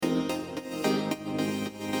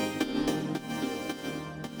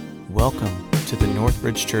Welcome to the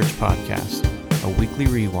Northbridge Church Podcast, a weekly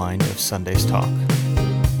rewind of Sunday's talk.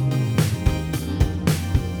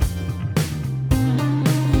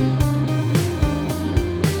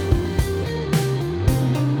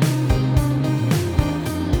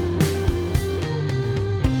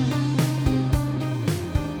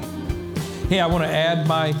 Hey, I want to add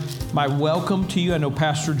my welcome to you. I know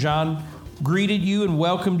Pastor John greeted you and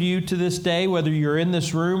welcomed you to this day, whether you're in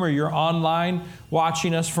this room or you're online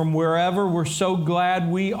watching us from wherever. We're so glad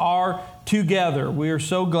we are together. We are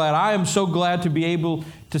so glad. I am so glad to be able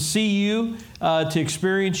to see you, to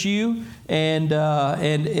experience you, and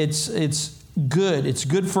it's good. It's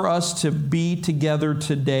good for us to be together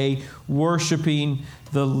today, worshiping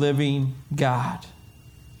the living God.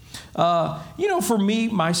 For me,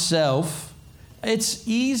 myself, it's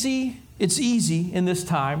easy in this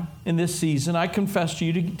time, in this season, I confess to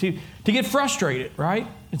you, to get frustrated, right?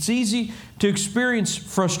 It's easy to experience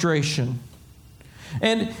frustration.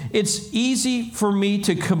 And it's easy for me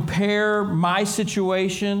to compare my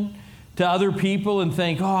situation to other people and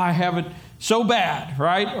think, I have it so bad,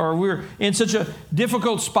 right? Or we're in such a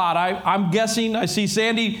difficult spot. I'm guessing, I see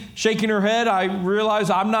Sandy shaking her head. I realize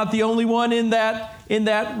I'm not the only one in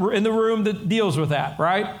the room that deals with that,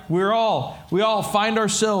 right? We all find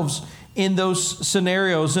ourselves in those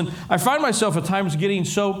scenarios. And I find myself at times getting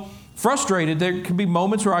so frustrated. There can be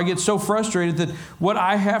moments where I get so frustrated that what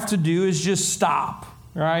I have to do is just stop,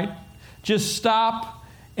 right? Just stop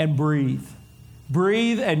and breathe.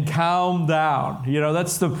 Breathe and calm down.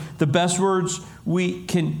 That's the best words we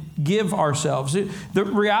can give ourselves. The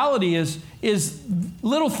reality is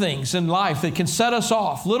little things in life that can set us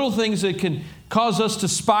off, little things that can cause us to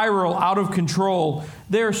spiral out of control.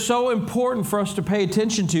 They're so important for us to pay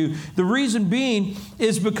attention to. The reason being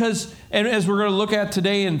is because, and as we're going to look at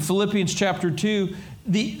today in Philippians chapter 2,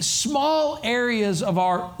 the small areas of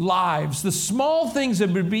our lives, the small things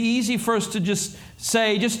that would be easy for us to just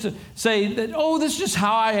say that, this is just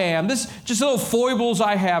how I am. This just little foibles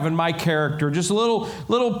I have in my character, just little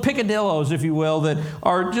picadillos, if you will, that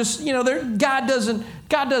are just, God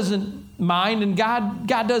doesn't mind, and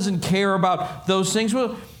God doesn't care about those things.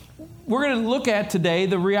 Well, we're going to look at today,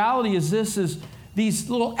 the reality is these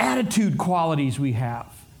little attitude qualities we have.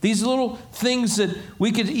 These little things that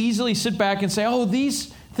we could easily sit back and say, these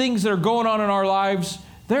things that are going on in our lives,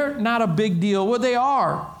 they're not a big deal. Well, they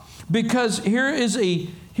are, because here is a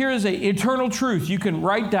eternal truth you can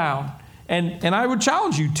write down. And I would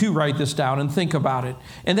challenge you to write this down and think about it.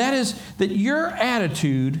 And that is that your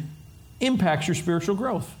attitude impacts your spiritual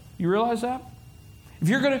growth. You realize that? If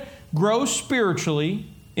you're going to grow spiritually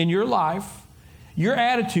in your life, your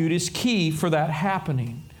attitude is key for that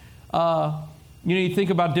happening. You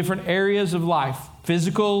think about different areas of life: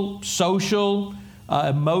 physical, social,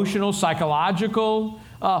 emotional, psychological.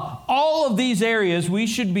 All of these areas we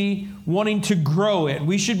should be wanting to grow in.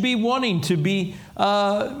 We should be wanting to be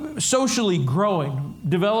socially growing,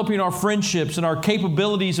 developing our friendships and our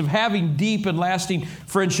capabilities of having deep and lasting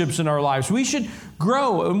friendships in our lives. We should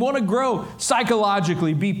grow and want to grow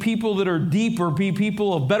psychologically, be people that are deeper, be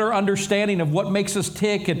people of better understanding of what makes us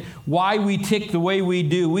tick and why we tick the way we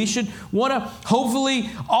do. We should want to, hopefully,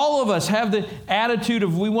 all of us have the attitude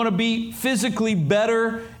of we want to be physically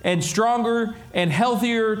better and stronger and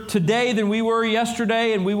healthier today than we were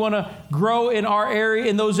yesterday, and we want to grow in our area,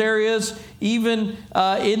 in those areas, even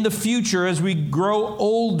in the future as we grow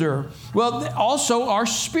older. Well, also our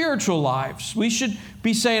spiritual lives. We should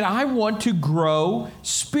be saying, I want to grow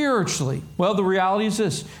spiritually. Well, the reality is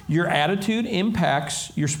this: your attitude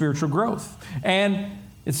impacts your spiritual growth. And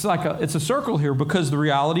it's a circle here, because the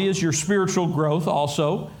reality is your spiritual growth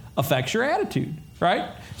also affects your attitude, right?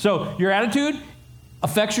 So your attitude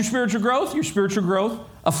affects your spiritual growth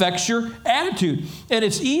affects your attitude. And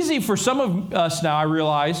it's easy for some of us now, I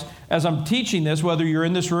realize, as I'm teaching this, whether you're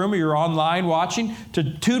in this room or you're online watching, to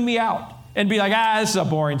tune me out and be like, this is a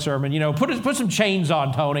boring sermon. Put some chains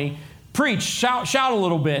on, Tony. Preach, shout a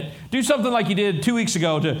little bit. Do something like you did 2 weeks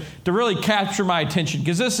ago to really capture my attention,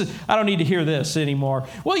 because I don't need to hear this anymore.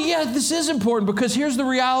 Well, yeah, this is important, because here's the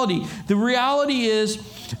reality. The reality is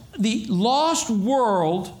the lost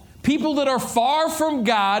world, people that are far from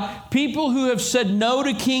God, people who have said no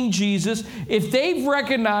to King Jesus, if they've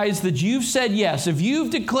recognized that you've said yes, if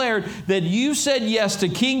you've declared that you said yes to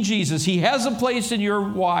King Jesus, He has a place in your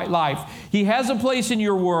life, He has a place in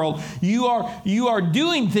your world, you are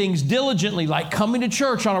doing things diligently, like coming to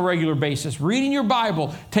church on a regular basis, reading your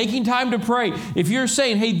Bible, taking time to pray. If you're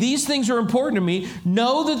saying, hey, these things are important to me,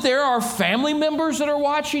 know that there are family members that are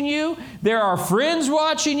watching you. There are friends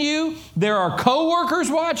watching you. There are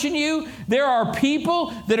coworkers watching you. There are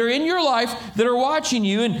people that are in your life that are watching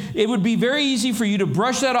you. And it would be very easy for you to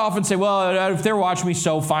brush that off and say, well, if they're watching me,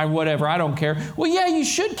 so fine, whatever, I don't care. Well, yeah, you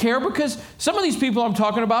should care, because some of these people I'm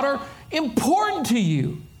talking about are important to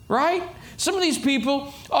you, right? Some of these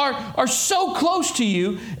people are so close to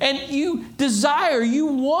you, and you desire,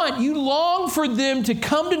 you long for them to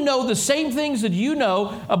come to know the same things that you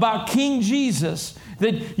know about King Jesus.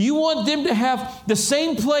 That you want them to have the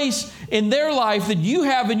same place in their life that you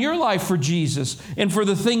have in your life for Jesus and for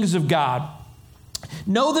the things of God.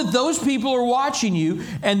 Know that those people are watching you,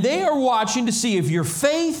 and they are watching to see if your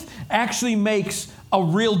faith actually makes a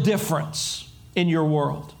real difference in your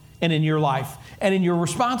world and in your life and in your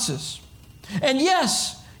responses. And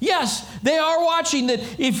yes, they are watching that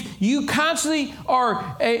if you constantly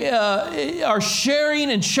are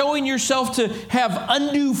sharing and showing yourself to have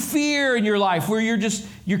undue fear in your life, where you're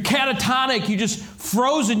catatonic, you're just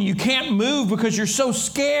frozen, you can't move because you're so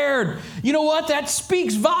scared. You know what? That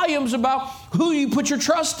speaks volumes about who you put your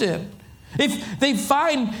trust in. If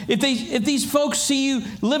these folks see you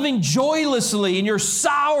living joylessly and you're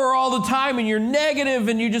sour all the time and you're negative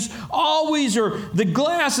and you just always are, the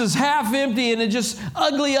glass is half empty and it's just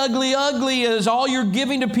ugly is all you're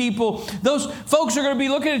giving to people, those folks are going to be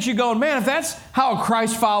looking at you going, man, if that's how a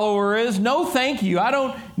Christ follower is, no thank you. I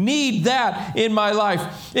don't need that in my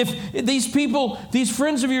life. If these people, these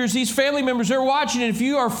friends of yours, these family members, they're watching, and if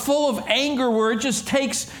you are full of anger where it just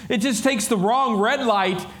takes the wrong red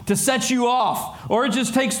light to set you off, or it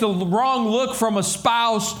just takes the wrong look from a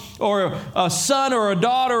spouse or a son or a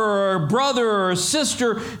daughter or a brother or a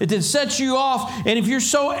sister to set you off, and if you're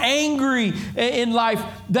so angry in life,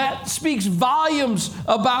 that speaks volumes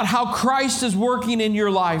about how Christ is working in your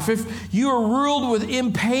life. If you are ruled with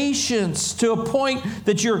impatience to a point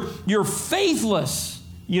that you're faithless,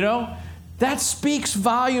 that speaks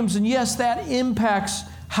volumes, and yes, that impacts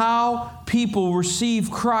how people receive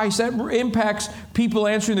Christ. That impacts people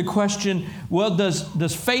answering the question, well,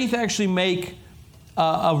 does faith actually make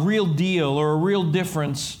a real deal or a real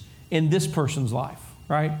difference in this person's life,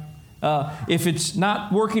 right? If it's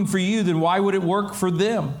not working for you, then why would it work for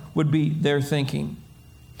them, would be their thinking.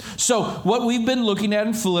 So what we've been looking at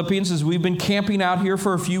in Philippians, as we've been camping out here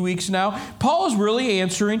for a few weeks now, Paul is really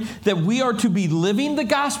answering that we are to be living the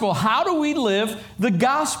gospel. How do we live the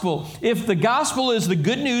gospel? If the gospel is the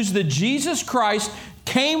good news that Jesus Christ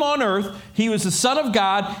came on earth, He was the Son of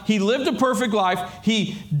God, He lived a perfect life,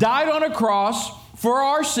 He died on a cross for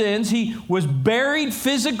our sins, He was buried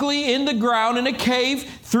physically in the ground in a cave.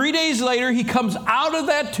 3 days later, He comes out of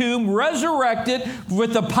that tomb, resurrected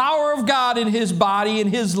with the power of God in His body, in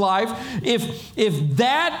His life. If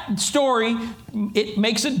that story, it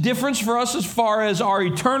makes a difference for us as far as our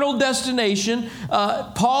eternal destination,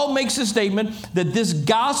 Paul makes a statement that this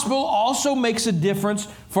gospel also makes a difference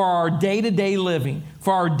for our day-to-day living,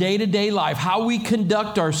 for our day-to-day life, how we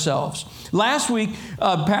conduct ourselves. Last week,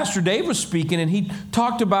 Pastor Dave was speaking, and he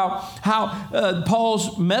talked about how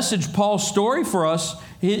Paul's message, Paul's story for us,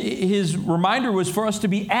 his reminder was for us to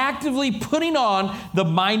be actively putting on the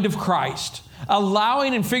mind of Christ,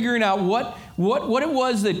 allowing and figuring out what it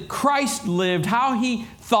was that Christ lived, how He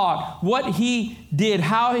thought, what He did,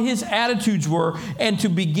 how His attitudes were, and to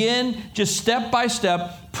begin just step by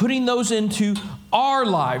step putting those into our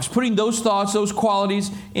lives, putting those thoughts, those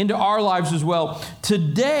qualities into our lives as well.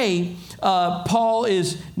 Today, Paul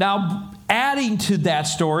is now adding to that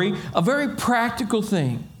story a very practical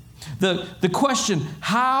thing. The question,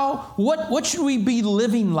 what should we be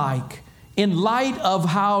living like in light of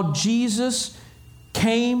how Jesus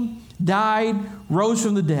came, died, rose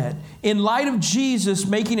from the dead? In light of Jesus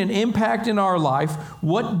making an impact in our life,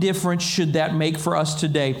 what difference should that make for us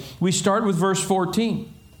today? We start with verse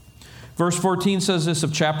 14. Verse 14 says this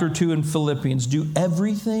of chapter 2 in Philippians, do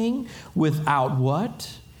everything without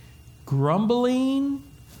what? Grumbling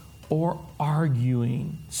or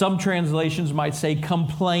arguing. Some translations might say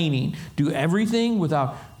complaining. Do everything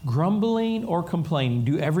without grumbling or complaining.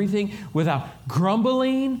 Do everything without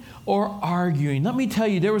grumbling or arguing. Let me tell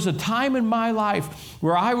you, there was a time in my life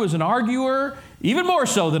where I was an arguer, even more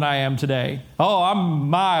so than I am today. Oh, I'm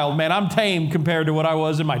mild, man. I'm tame compared to what I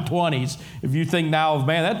was in my 20s. If you think now of,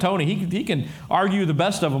 man, that Tony, he can argue the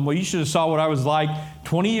best of them. Well, you should have saw what I was like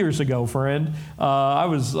 20 years ago, friend. I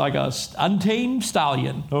was like a untamed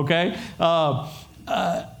stallion, okay?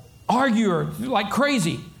 Arguer, like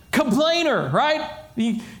crazy. Complainer, right?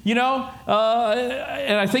 And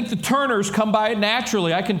I think the Turners come by it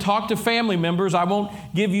naturally. I can talk to family members. I won't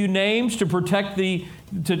give you names to protect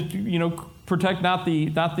protect not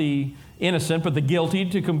the innocent, but the guilty,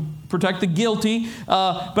 to protect the guilty.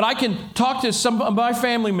 But I can talk to some of my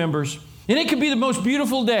family members, and it could be the most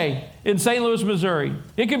beautiful day in St. Louis, Missouri.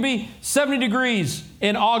 It could be 70 degrees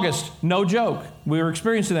in August. No joke. We're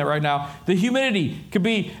experiencing that right now. The humidity could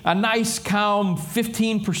be a nice, calm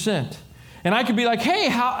 15%. And I could be like, hey,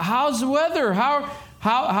 how's the weather? How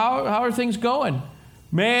are things going?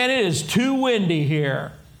 Man, it is too windy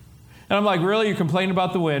here. And I'm like, really? You're complaining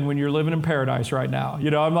about the wind when you're living in paradise right now?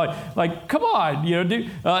 I'm like, come on,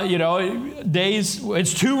 days,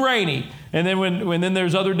 it's too rainy. And then when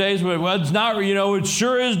there's other days when, well, it's not, it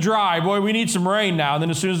sure is dry. Boy, we need some rain now. And then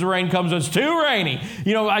as soon as the rain comes, it's too rainy.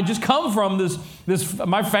 I just come from this,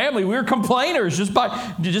 my family, we're complainers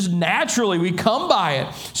just naturally we come by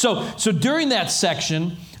it. So during that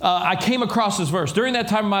section, I came across this verse. During that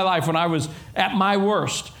time of my life when I was at my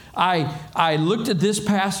worst, I looked at this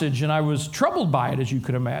passage and I was troubled by it, as you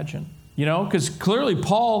could imagine. Because clearly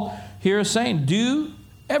Paul here is saying, do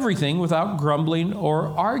everything without grumbling or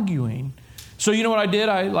arguing. So you know what I did?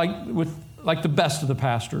 I like the best of the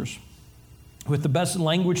pastors, with the best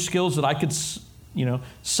language skills that I could,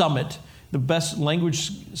 summit, the best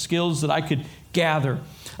language skills that I could gather.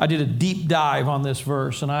 I did a deep dive on this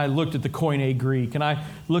verse, and I looked at the Koine Greek, and I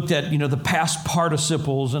looked at the past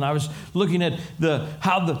participles, and I was looking at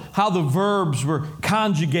how the verbs were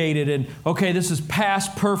conjugated, and okay, this is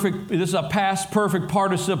past perfect. This is a past perfect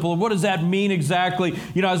participle. And what does that mean exactly?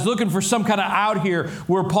 I was looking for some kind of out here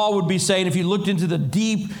where Paul would be saying, if you looked into the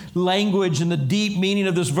deep language and the deep meaning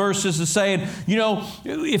of this verse, this is saying,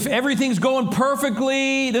 if everything's going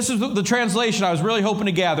perfectly, this is the translation I was really hoping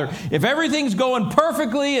to gather. If everything's going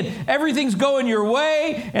perfectly and everything's going your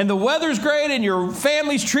way and the weather's great and your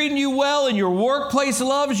family's treating you well and your workplace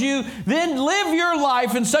loves you, then live your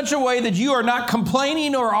life in such a way that you are not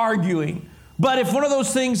complaining or arguing. But if one of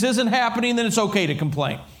those things isn't happening, then it's okay to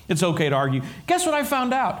complain. It's okay to argue. Guess what I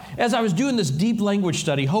found out? As I was doing this deep language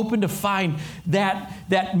study, hoping to find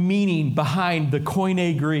that meaning behind the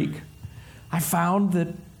Koine Greek, I found that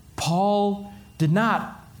Paul did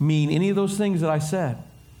not mean any of those things that I said.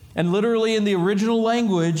 And literally in the original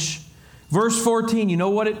language, verse 14, you know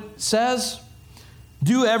what it says?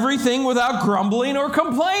 Do everything without grumbling or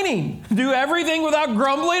complaining. Do everything without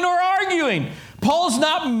grumbling or arguing. Paul's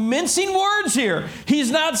not mincing words here.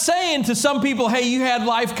 He's not saying to some people, hey, you had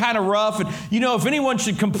life kind of rough, and if anyone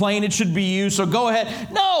should complain, it should be you, so go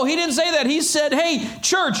ahead. No, he didn't say that. He said, hey,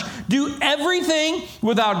 church, do everything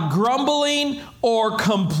without grumbling or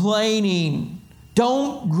complaining.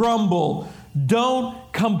 Don't grumble.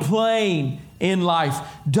 Don't complain in life.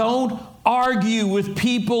 Don't argue with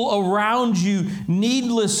people around you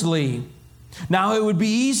needlessly. Now, it would be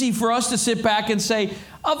easy for us to sit back and say,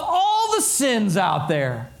 of all the sins out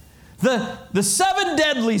there, the 7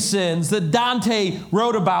 deadly sins that Dante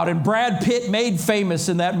wrote about and Brad Pitt made famous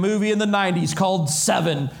in that movie in the 90s called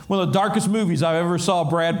Seven, one of the darkest movies I ever saw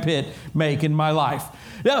Brad Pitt make in my life.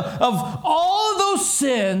 Now, of all of those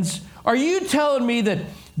sins, are you telling me that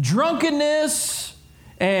drunkenness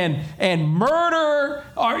and murder,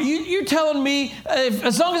 you're telling me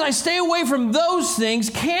as long as I stay away from those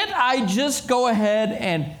things, can't I just go ahead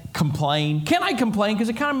and complain? Can I complain? Because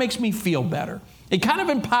it kind of makes me feel better. It kind of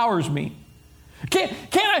empowers me. Can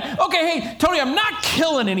I? Okay, hey, Tony, I'm not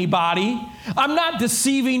killing anybody. I'm not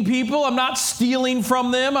deceiving people. I'm not stealing from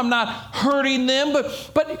them. I'm not hurting them.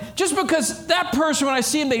 But just because that person, when I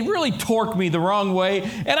see them, they really torque me the wrong way,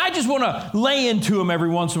 and I just want to lay into them every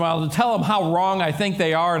once in a while to tell them how wrong I think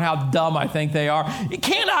they are and how dumb I think they are.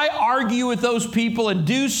 Can't I argue with those people and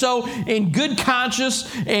do so in good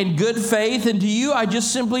conscience and good faith? And to you, I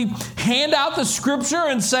just simply hand out the scripture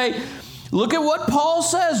and say, look at what Paul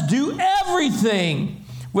says. Do everything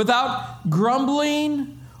without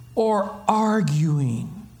grumbling or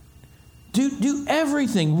arguing. Do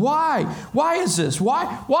everything. Why? Why is this?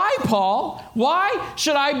 Why, Paul? Why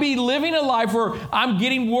should I be living a life where I'm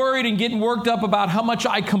getting worried and getting worked up about how much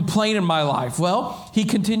I complain in my life? Well, he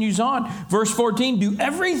continues on. Verse 14, do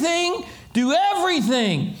everything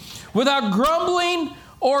without grumbling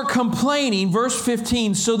or complaining. Verse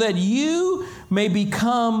 15, so that you may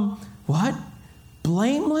become what?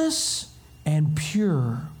 Blameless and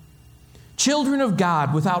pure. Children of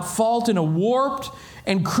God without fault in a warped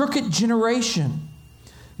and crooked generation.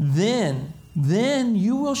 Then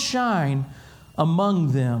you will shine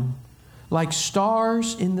among them like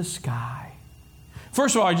stars in the sky.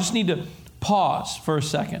 First of all, I just need to pause for a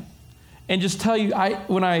second and just tell you,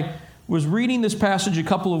 when I was reading this passage a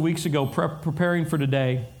couple of weeks ago, preparing for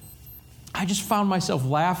today, I just found myself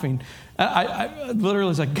laughing. I literally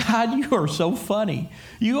was like, God, you are so funny.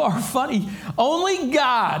 You are funny. Only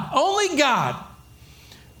God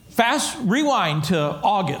rewind to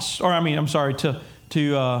August, to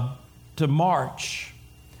March.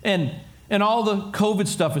 And all the COVID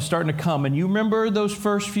stuff is starting to come. And you remember those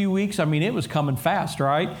first few weeks? I mean, it was coming fast,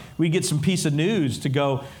 right? We get some piece of news to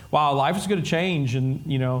go, wow, life is going to change. And,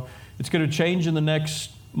 it's going to change in the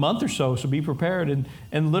next month or so be prepared.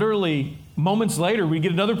 And literally moments later, we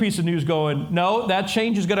get another piece of news going, no, that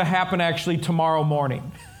change is going to happen actually tomorrow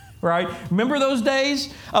morning. Right? Remember those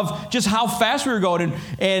days of just how fast we were going?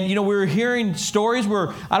 And we were hearing stories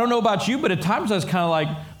where, I don't know about you, but at times I was kind of like,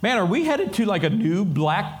 man, are we headed to like a new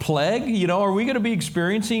black plague? Are we going to be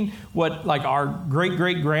experiencing what like our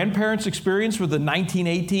great-great-grandparents experienced with the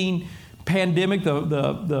 1918 pandemic,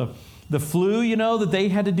 the flu, that they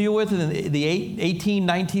had to deal with in the 18,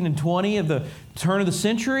 19, and 20 of the turn of the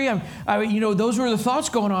century? Those were the thoughts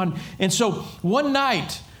going on. And so one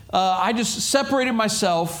night, I just separated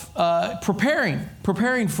myself,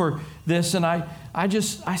 preparing for this, and I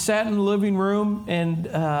sat in the living room, and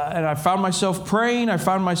I found myself praying. I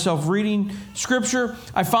found myself reading Scripture.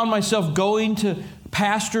 I found myself going to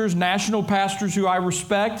pastors, national pastors who I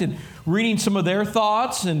respect, and reading some of their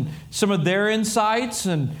thoughts and some of their insights,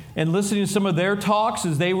 and listening to some of their talks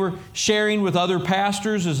as they were sharing with other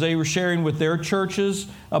pastors, as they were sharing with their churches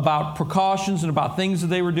about precautions and about things that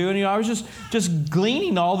they were doing. I was just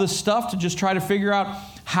gleaning all this stuff to just try to figure out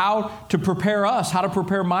how to prepare us, how to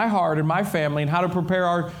prepare my heart and my family, and how to prepare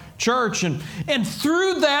our church. And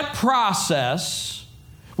through that process,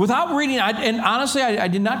 without reading, and honestly, I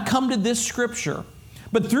did not come to this scripture,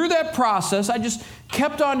 but through that process, I just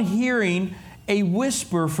kept on hearing a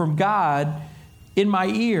whisper from God in my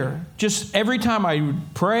ear. Just every time I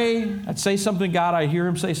would pray, I'd say something to God, I'd hear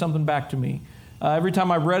Him say something back to me. Every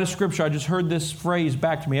time I read a scripture, I just heard this phrase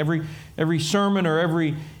back to me. Every sermon or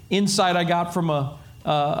every insight I got from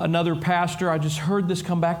another pastor, I just heard this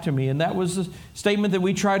come back to me. And that was the statement that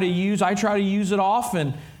we try to use. I try to use it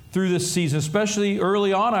often through this season, especially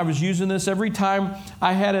early on. I was using this every time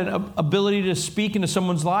I had an ability to speak into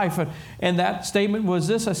someone's life. And that statement was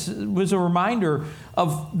this, was a reminder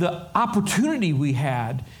of the opportunity we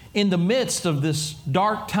had in the midst of this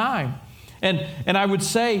dark time. And I would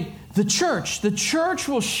say, the church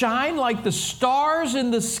will shine like the stars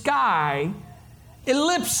in the sky,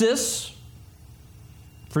 ellipsis.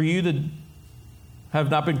 For you that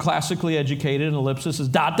have not been classically educated, an ellipsis is ...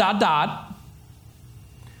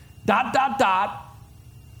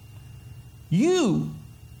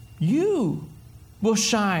 You will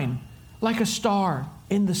shine like a star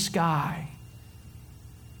in the sky.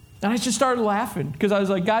 And I just started laughing because I was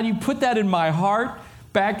like, God, you put that in my heart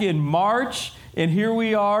back in March, and here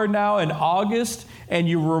we are now in August, and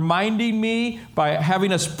you're reminding me by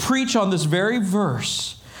having us preach on this very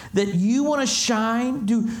verse that you want to shine.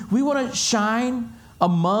 Do we want to shine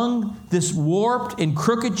among this warped and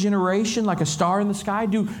crooked generation like a star in the sky?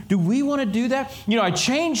 Do we want to do that? I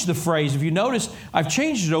changed the phrase. If you notice, I've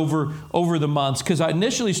changed it over the months, because I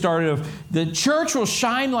initially started the church will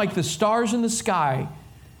shine like the stars in the sky.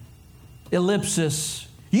 Ellipsis,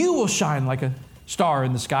 you will shine like a star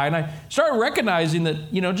in the sky. And I started recognizing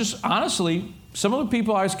that, just honestly, some of the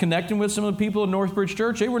people I was connecting with, some of the people in Northbridge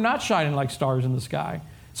Church, they were not shining like stars in the sky.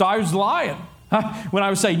 So I was lying. When I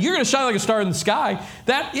was saying, you're going to shine like a star in the sky,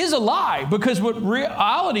 that is a lie, because what in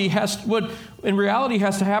reality has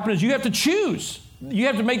to happen is you have to choose. You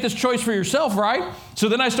have to make this choice for yourself, right? So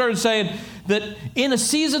then I started saying that in a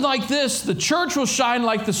season like this, the church will shine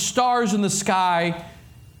like the stars in the sky.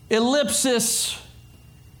 Ellipsis,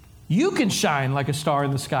 you can shine like a star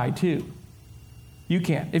in the sky too. You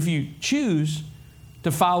can. If you choose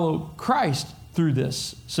to follow Christ through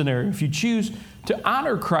this scenario, if you choose to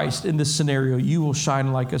honor Christ in this scenario, you will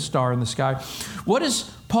shine like a star in the sky. What is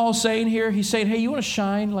Paul saying here? He's saying, hey, you want to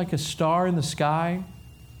shine like a star in the sky?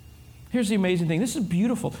 Here's the amazing thing. This is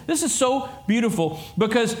beautiful. This is so beautiful,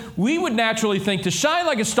 because we would naturally think to shine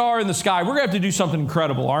like a star in the sky, we're going to have to do something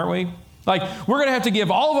incredible, aren't we? Like, we're going to have to give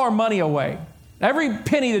all of our money away. Every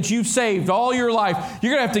penny that you've saved all your life,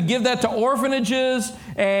 you're going to have to give that to orphanages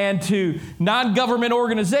and to non-government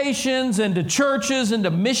organizations and to churches and to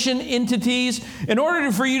mission entities. In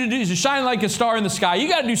order for you to shine like a star in the sky, you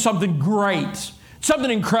got to do something great, something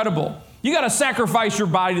incredible. You got to sacrifice your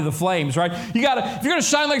body to the flames, right? If you're going to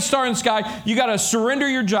shine like a star in the sky, you got to surrender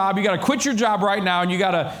your job. You got to quit your job right now, and you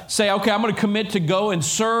got to say, okay, I'm going to commit to go and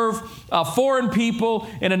serve foreign people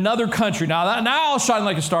in another country. Now I'll shine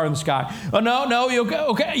like a star in the sky. Oh, no,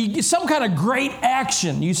 okay, some kind of great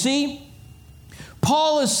action. You see?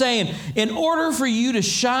 Paul is saying, in order for you to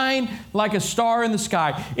shine like a star in the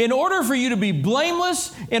sky, in order for you to be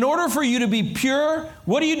blameless, in order for you to be pure,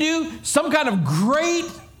 what do? Some kind of great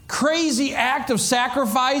crazy act of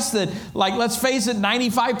sacrifice that, like, let's face it,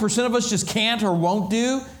 95% of us just can't or won't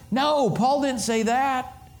do. No, Paul didn't say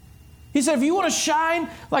that. He said, if you want to shine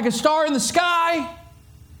like a star in the sky,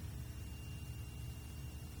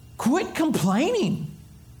 quit complaining.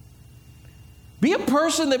 Be a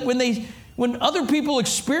person that when other people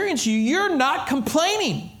experience you, you're not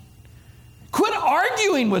complaining. Quit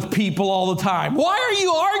arguing with people all the time. Why are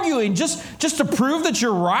you arguing? Just to prove that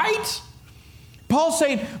you're right? Paul's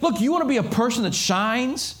saying, look, you want to be a person that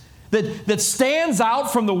shines, that stands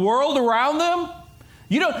out from the world around them?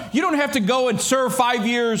 You don't have to go and serve 5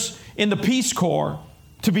 years in the Peace Corps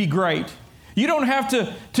to be great. You don't have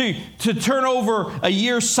to turn over a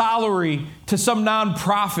year's salary to some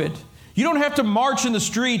nonprofit. You don't have to march in the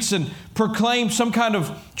streets and proclaim some kind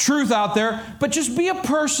of truth out there, but just be a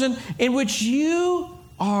person in which you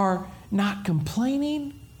are not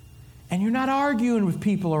complaining and you're not arguing with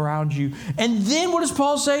people around you. And then what does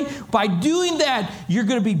Paul say? By doing that, you're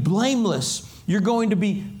going to be blameless. You're going to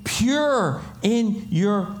be pure in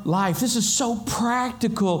your life. This is so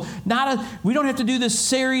practical. We don't have to do this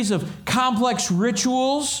series of complex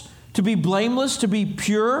rituals to be blameless, to be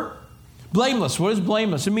pure. Blameless. What is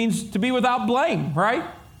blameless? It means to be without blame, right?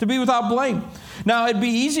 To be without blame. Now, it'd be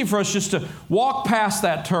easy for us just to walk past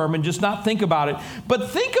that term and just not think about it. But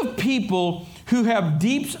think of people who have a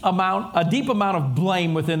deep amount of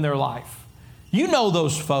blame within their life. You know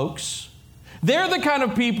those folks. They're the kind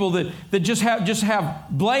of people that just have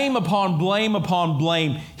blame upon blame upon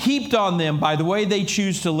blame heaped on them by the way they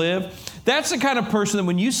choose to live. That's the kind of person that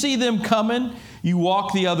when you see them coming, you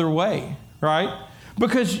walk the other way, right?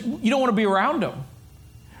 Because you don't want to be around them.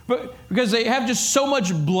 But because they have just so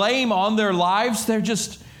much blame on their lives, they're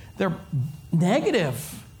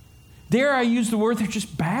negative. Dare I use the word, they're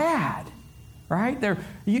just bad, right? They're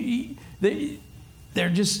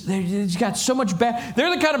just got so much bad.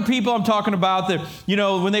 They're the kind of people I'm talking about that,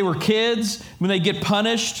 when they were kids, when they get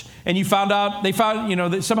punished and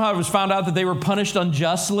that somehow it was found out that they were punished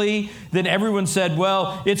unjustly, then everyone said,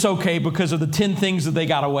 well, it's okay because of the 10 things that they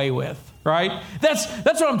got away with, right? That's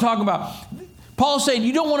what I'm talking about. Paul's saying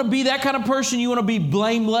you don't want to be that kind of person. You want to be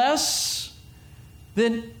blameless.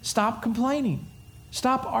 Then stop complaining.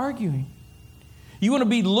 Stop arguing. You want to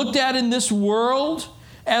be looked at in this world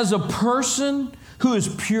as a person who is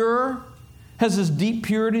pure, has this deep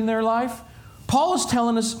purity in their life. Paul is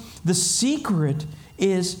telling us the secret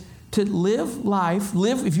is to live life.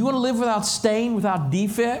 If you want to live without stain, without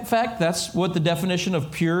defect, that's what the definition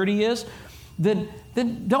of purity is, then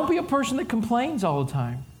don't be a person that complains all the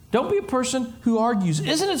time. Don't be a person who argues.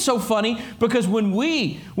 Isn't it so funny? Because when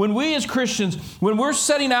we as Christians, when we're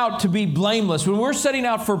setting out to be blameless, when we're setting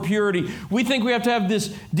out for purity, we think we have to have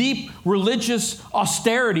this deep religious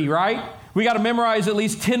austerity, right? We got to memorize at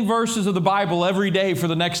least 10 verses of the Bible every day for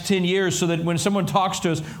the next 10 years so that when someone talks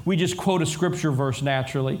to us, we just quote a scripture verse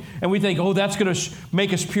naturally. And we think, that's going to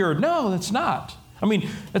make us pure. No, that's not. I mean,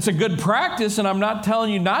 it's a good practice, and I'm not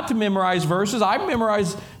telling you not to memorize verses. I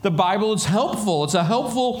memorize the Bible. It's helpful. It's a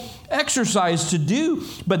helpful exercise to do.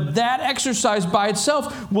 But that exercise by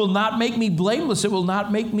itself will not make me blameless. It will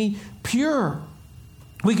not make me pure.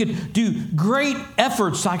 We could do great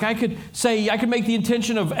efforts. Like I could make the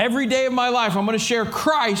intention of every day of my life, I'm going to share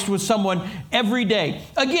Christ with someone every day.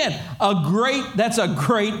 Again, that's a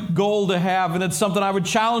great goal to have, and it's something I would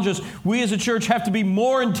challenge us. We as a church have to be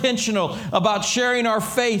more intentional about sharing our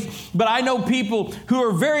faith. But I know people who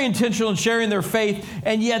are very intentional in sharing their faith,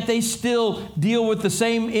 and yet they still deal with the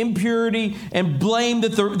same impurity and blame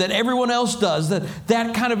that everyone else does.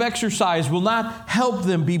 That kind of exercise will not help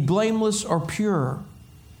them be blameless or pure.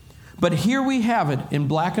 But here we have it in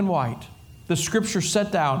black and white. The scripture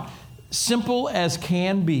set down, simple as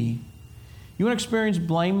can be. You want to experience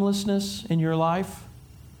blamelessness in your life?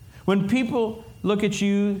 When people look at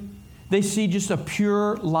you, they see just a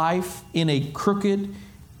pure life in a crooked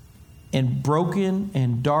and broken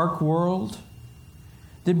and dark world.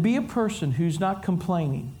 Then be a person who's not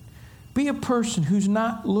complaining. Be a person who's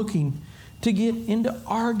not looking to get into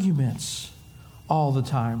arguments all the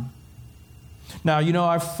time. Now,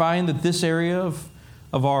 I find that this area of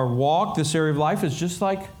our walk, this area of life is just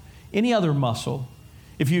like any other muscle.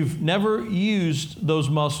 If you've never used those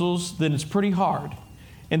muscles, then it's pretty hard.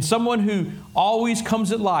 And someone who always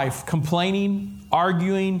comes at life complaining,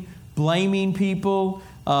 arguing, blaming people,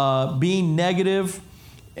 being negative,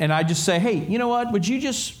 and I just say, hey, you know what? Would you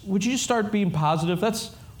just start being positive?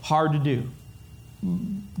 That's hard to do.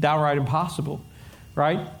 Downright impossible,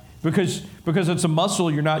 right? Because it's a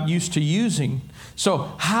muscle you're not used to using.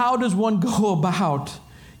 So how does one go about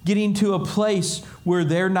getting to a place where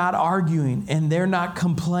they're not arguing and they're not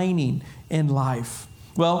complaining in life?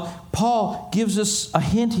 Well, Paul gives us a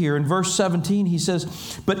hint here in verse 17. He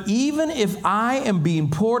says, "But even if I am being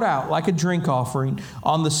poured out like a drink offering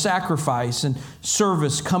on the sacrifice and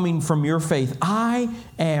service coming from your faith, I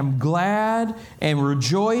am glad and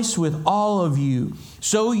rejoice with all of you.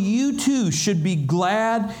 So you too should be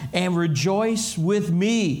glad and rejoice with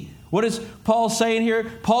me." What is Paul saying here?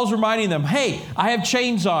 Paul's reminding them, hey, I have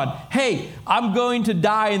chains on. Hey, I'm going to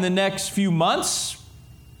die in the next few months,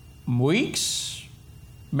 weeks,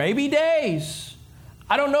 maybe days.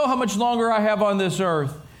 I don't know how much longer I have on this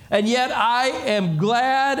earth. And yet I am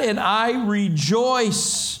glad and I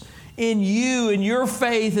rejoice in you and your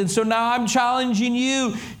faith. And so now I'm challenging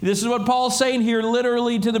you. This is what Paul's saying here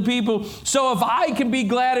literally to the people. So if I can be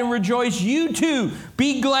glad and rejoice, you too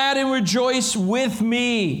be glad and rejoice with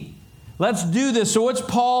me. Let's do this. So what's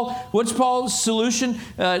Paul's solution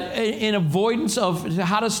in avoidance of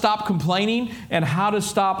how to stop complaining and how to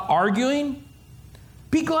stop arguing?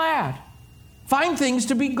 Be glad. Find things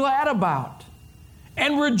to be glad about.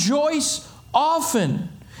 And rejoice often.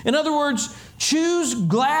 In other words, choose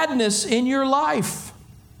gladness in your life.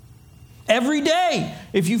 Every day,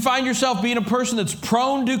 if you find yourself being a person that's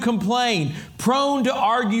prone to complain, prone to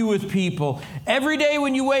argue with people, every day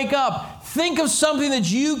when you wake up, think of something that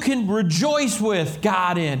you can rejoice with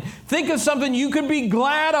God in. Think of something you can be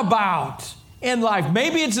glad about in life.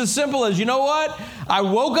 Maybe it's as simple as, you know what? I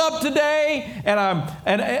woke up today and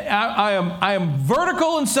I am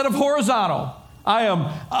vertical instead of horizontal. I am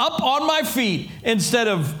up on my feet instead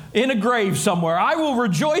of in a grave somewhere. I will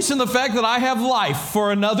rejoice in the fact that I have life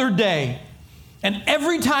for another day. And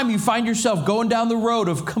every time you find yourself going down the road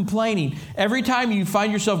of complaining, every time you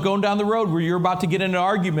find yourself going down the road where you're about to get in an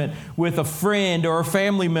argument with a friend or a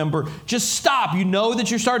family member, just stop. You know that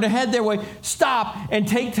you're starting to head their way. Stop and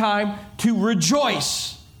take time to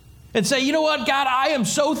rejoice and say, you know what, God, I am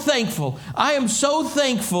so thankful. I am so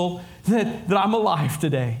thankful that I'm alive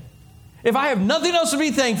today. If I have nothing else to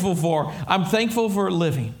be thankful for, I'm thankful for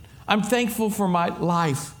living. I'm thankful for my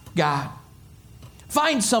life, God.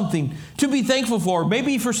 Find something to be thankful for.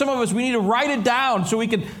 Maybe for some of us, we need to write it down so we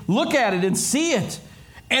can look at it and see it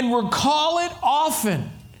and recall it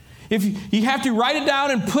often. If you have to write it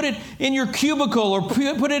down and put it in your cubicle or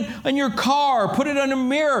put it in your car, put it on a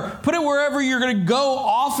mirror, put it wherever you're going to go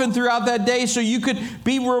often throughout that day so you could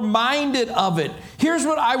be reminded of it. Here's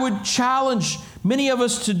what I would challenge many of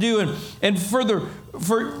us to do. And for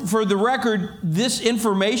the record, this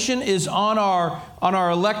information is on our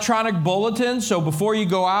electronic bulletin. So before you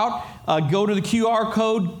go out, go to the QR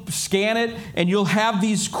code, scan it, and you'll have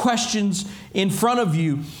these questions in front of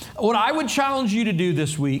you. What I would challenge you to do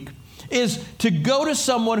this week is to go to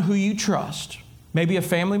someone who you trust. Maybe a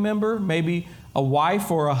family member, maybe a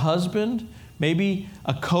wife or a husband, maybe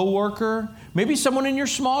a coworker, maybe someone in your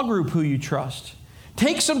small group who you trust.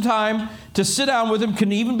 Take some time to sit down with them,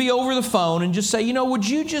 can even be over the phone, and just say, you know, would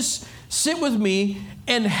you just sit with me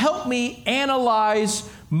and help me analyze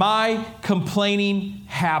my complaining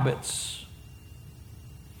habits?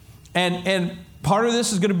 And part of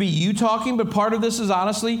this is going to be you talking, but part of this is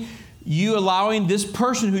honestly you allowing this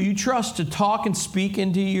person who you trust to talk and speak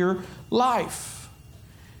into your life.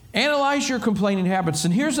 Analyze your complaining habits.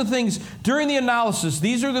 And here's the things during the analysis.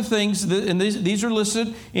 These are the things, and these are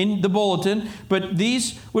listed in the bulletin, but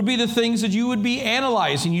these would be the things that you would be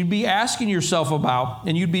analyzing, you'd be asking yourself about,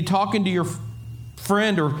 and you'd be talking to your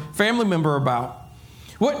friend or family member about.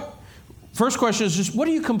 First question is just, what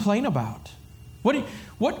do you complain about? What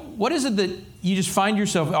is it that you just find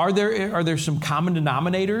yourself, are there some common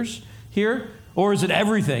denominators here? Or is it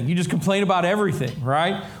everything? You just complain about everything,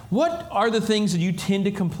 right? What are the things that you tend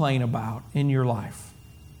to complain about in your life?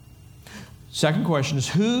 Second question is,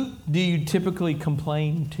 who do you typically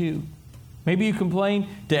complain to? Maybe you complain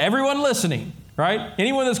to everyone listening, right?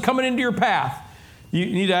 Anyone that's coming into your path. You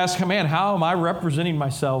need to ask, man, how am I representing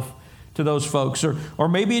myself to those folks? Or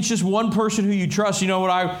maybe it's just one person who you trust. You know what,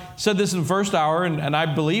 I said this in the first hour, and I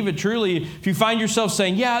believe it truly. If you find yourself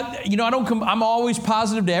saying, yeah, you know, I'm always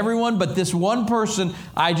positive to everyone, but this one person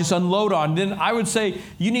I just unload on, then I would say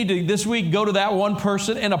you need to this week go to that one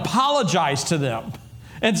person and apologize to them.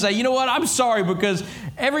 And say, you know what, I'm sorry, because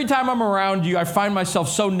every time I'm around you, I find myself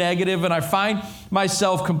so negative and I find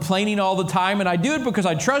myself complaining all the time, and I do it because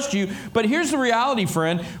I trust you. But here's the reality,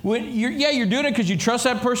 friend. When you're doing it because you trust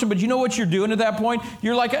that person, but you know what you're doing at that point?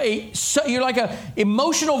 You're like a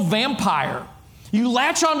emotional vampire. You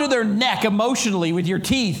latch onto their neck emotionally with your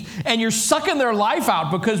teeth, and you're sucking their life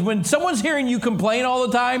out, because when someone's hearing you complain all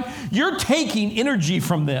the time, you're taking energy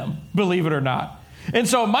from them, believe it or not. And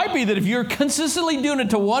so it might be that if you're consistently doing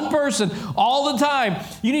it to one person all the time,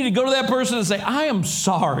 you need to go to that person and say, I am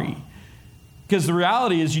sorry Because the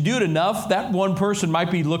reality is, you do it enough, that one person might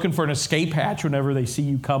be looking for an escape hatch whenever they see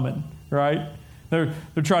you coming, right? They're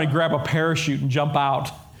trying to grab a parachute and jump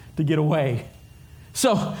out to get away.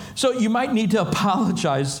 So you might need to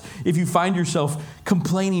apologize if you find yourself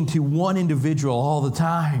complaining to one individual all the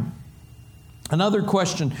time. Another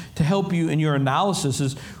question to help you in your analysis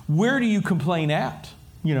is, where do you complain at?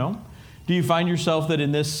 Do you find yourself that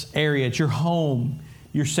in this area, at your home,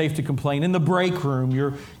 you're safe to complain? In the break room,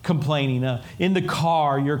 you're complaining. In the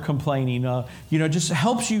car, you're complaining. Just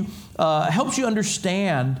helps you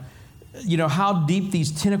understand, how deep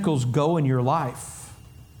these tentacles go in your life.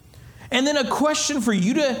 And then a question for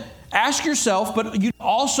you to ask yourself, but you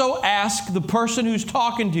also ask the person who's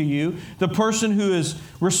talking to you, the person who is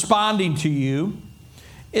responding to you,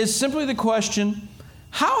 is simply the question,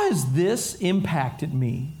 how has this impacted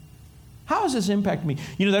me? How has this impacted me?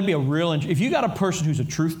 That'd be a real, if you got a person who's a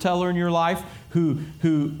truth teller in your life, who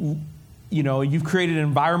you've created an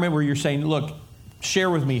environment where you're saying, look, share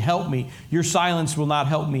with me, help me. Your silence will not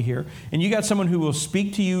help me here. And you got someone who will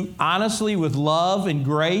speak to you honestly with love and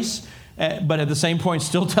grace, but at the same point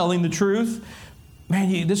still telling the truth.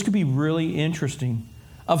 Man, this could be really interesting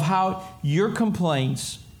of how your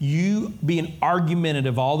complaints, you being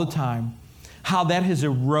argumentative all the time, how that has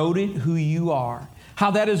eroded who you are. How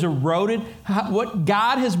that has eroded what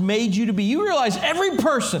God has made you to be. You realize every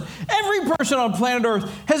person on planet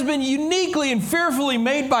Earth has been uniquely and fearfully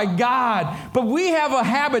made by God. But we have a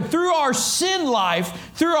habit through our sin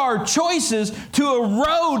life, through our choices, to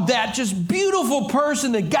erode that just beautiful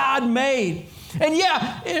person that God made.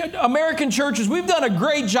 And American churches, we've done a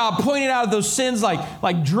great job pointing out those sins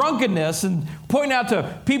like drunkenness, and pointing out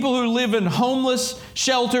to people who live in homeless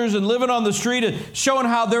shelters and living on the street and showing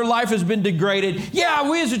how their life has been degraded. Yeah,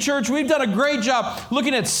 we as a church, we've done a great job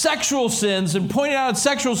looking at sexual sins and pointing out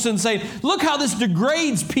sexual sins, saying, look how this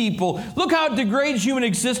degrades people. Look how it degrades human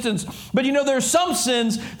existence. But there are some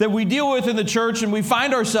sins that we deal with in the church and we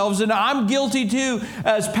find ourselves, and I'm guilty too,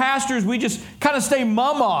 as pastors, we just kind of stay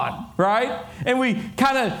mum on, right? And we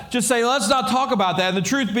kind of just say, let's not talk about that. And the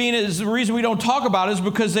truth being is, the reason we don't talk about it is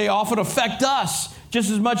because they often affect us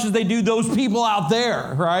just as much as they do those people out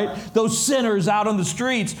there, right? Those sinners out on the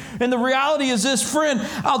streets. And the reality is this, friend,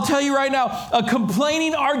 I'll tell you right now, a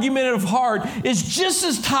complaining, argumentative heart is just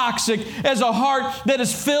as toxic as a heart that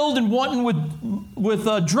is filled and wanting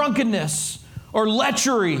with drunkenness or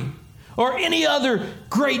lechery or any other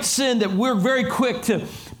great sin that we're very quick to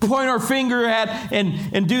point our finger at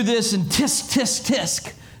and do this and tisk, tisk,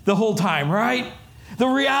 tisk the whole time, right? The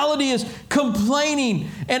reality is complaining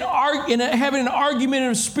and having an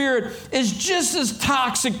argumentative spirit is just as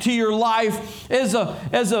toxic to your life as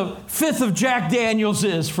a fifth of Jack Daniels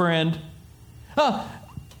is, friend.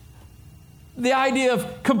 The idea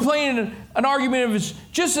of complaining, an argument is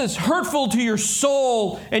just as hurtful to your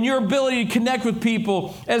soul and your ability to connect with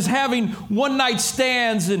people as having one-night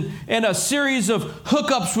stands and a series of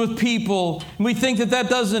hookups with people. And we think that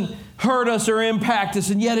doesn't hurt us or impact us,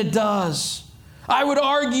 and yet it does. I would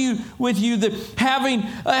argue with you that having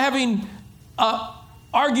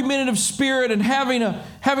argumentative spirit and having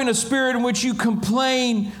a spirit in which you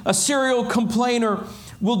complain, a serial complainer,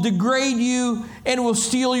 will degrade you and will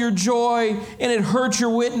steal your joy, and it hurts your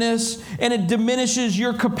witness, and it diminishes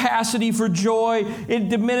your capacity for joy. It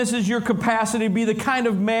diminishes your capacity to be the kind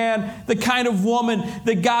of man, the kind of woman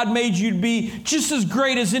that God made you to be, just as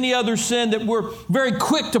great as any other sin that we're very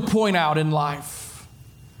quick to point out in life.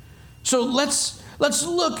 So let's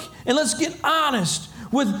look and let's get honest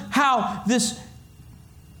with how this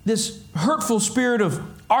hurtful spirit of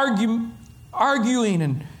arguing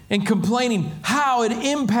and complaining, how it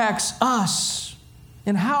impacts us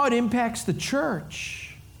and how it impacts the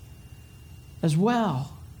church as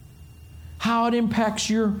well. How it impacts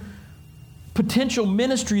your potential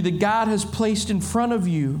ministry that God has placed in front of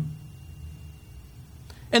you.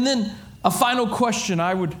 And then a final question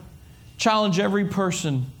I would challenge every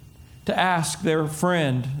person to ask their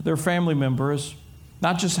friend, their family member, is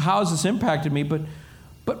not just how has this impacted me, but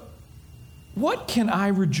what can I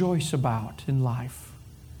rejoice about in life?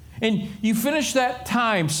 And you finish that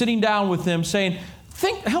time sitting down with them saying,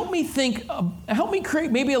 help me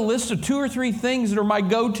create maybe a list of 2 or 3 things that are my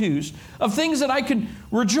go-tos, of things that I can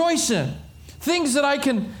rejoice in, things that I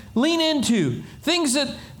can lean into, things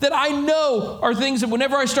that I know are things that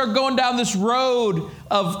whenever I start going down this road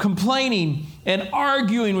of complaining and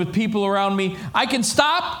arguing with people around me, I can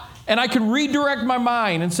stop And I can redirect my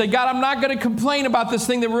mind and say, God, I'm not going to complain about this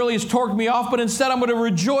thing that really has torqued me off, but instead I'm going to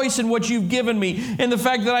rejoice in what you've given me, in the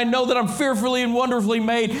fact that I know that I'm fearfully and wonderfully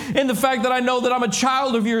made, in the fact that I know that I'm a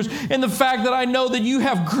child of yours, in the fact that I know that you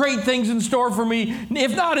have great things in store for me,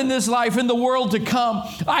 if not in this life, in the world to come.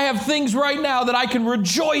 I have things right now that I can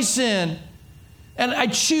rejoice in, and I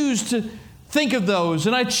choose to think of those,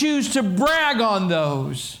 and I choose to brag on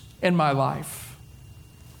those in my life.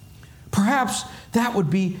 Perhaps that would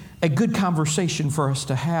be a good conversation for us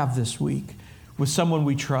to have this week with someone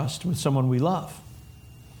we trust, with someone we love.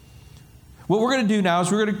 What we're going to do now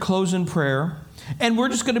is we're going to close in prayer, and we're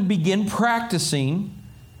just going to begin practicing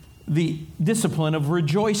the discipline of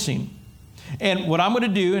rejoicing. And what I'm going to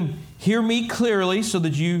do, and hear me clearly so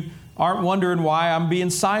that you aren't wondering why I'm being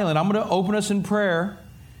silent, I'm going to open us in prayer,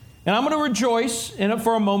 and I'm going to rejoice in it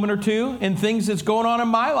for a moment or two in things that's going on in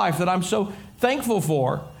my life that I'm so thankful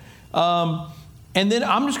for. And then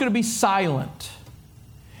I'm just going to be silent.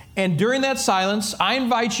 And during that silence, I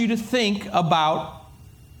invite you to think about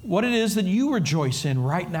what it is that you rejoice in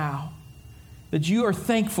right now, that you are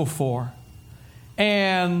thankful for.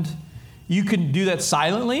 And you can do that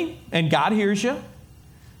silently, and God hears you.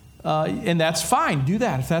 And that's fine. Do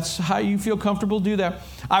that. If that's how you feel comfortable, do that.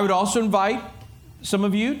 I would also invite some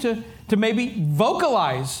of you to maybe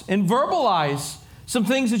vocalize and verbalize some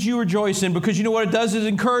things that you rejoice in, because you know what it does is it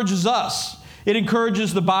encourages us. It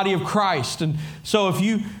encourages the body of Christ. And so if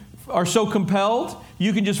you are so compelled,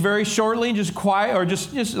 you can just very shortly, just quiet, or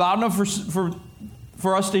just loud enough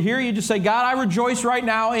for us to hear you, just say, God, I rejoice right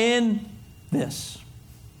now in this.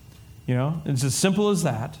 You know, it's as simple as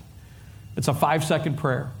that. It's a 5-second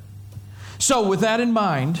prayer. So with that in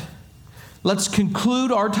mind, let's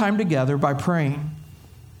conclude our time together by praying.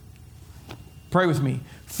 Pray with me.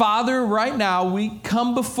 Father, right now we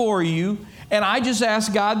come before you, and I just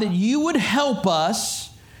ask, God, that you would help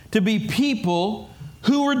us to be people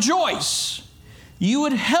who rejoice. You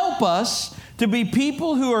would help us to be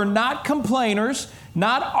people who are not complainers,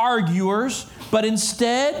 not arguers, but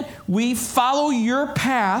instead we follow your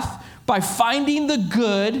path by finding the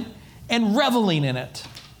good and reveling in it.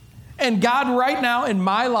 And God, right now in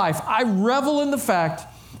my life, I revel in the fact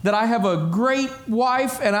that I have a great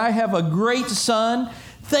wife and I have a great son.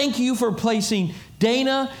 Thank you for placing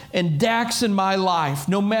Dana and Dax in my life.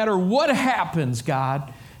 No matter what happens,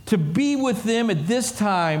 God, to be with them at this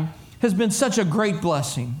time has been such a great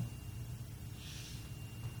blessing.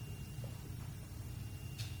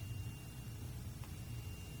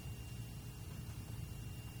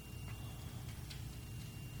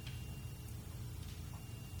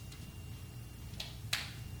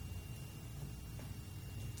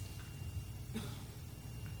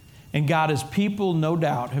 And God, as people, no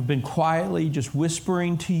doubt, have been quietly just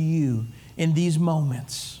whispering to you in these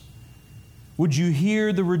moments, would you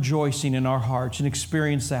hear the rejoicing in our hearts and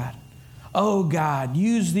experience that? Oh, God,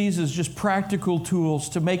 use these as just practical tools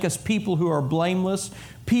to make us people who are blameless,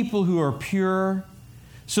 people who are pure,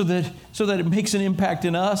 so that it makes an impact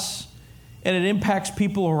in us and it impacts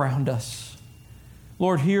people around us.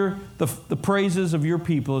 Lord, hear the praises of your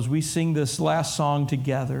people as we sing this last song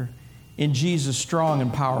together. In Jesus' strong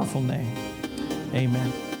and powerful name,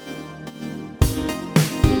 amen.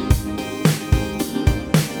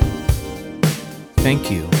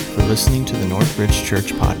 Thank you for listening to the Northbridge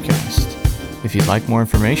Church podcast. If you'd like more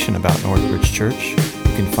information about Northbridge Church,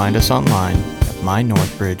 you can find us online at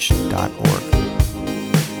mynorthbridge.org.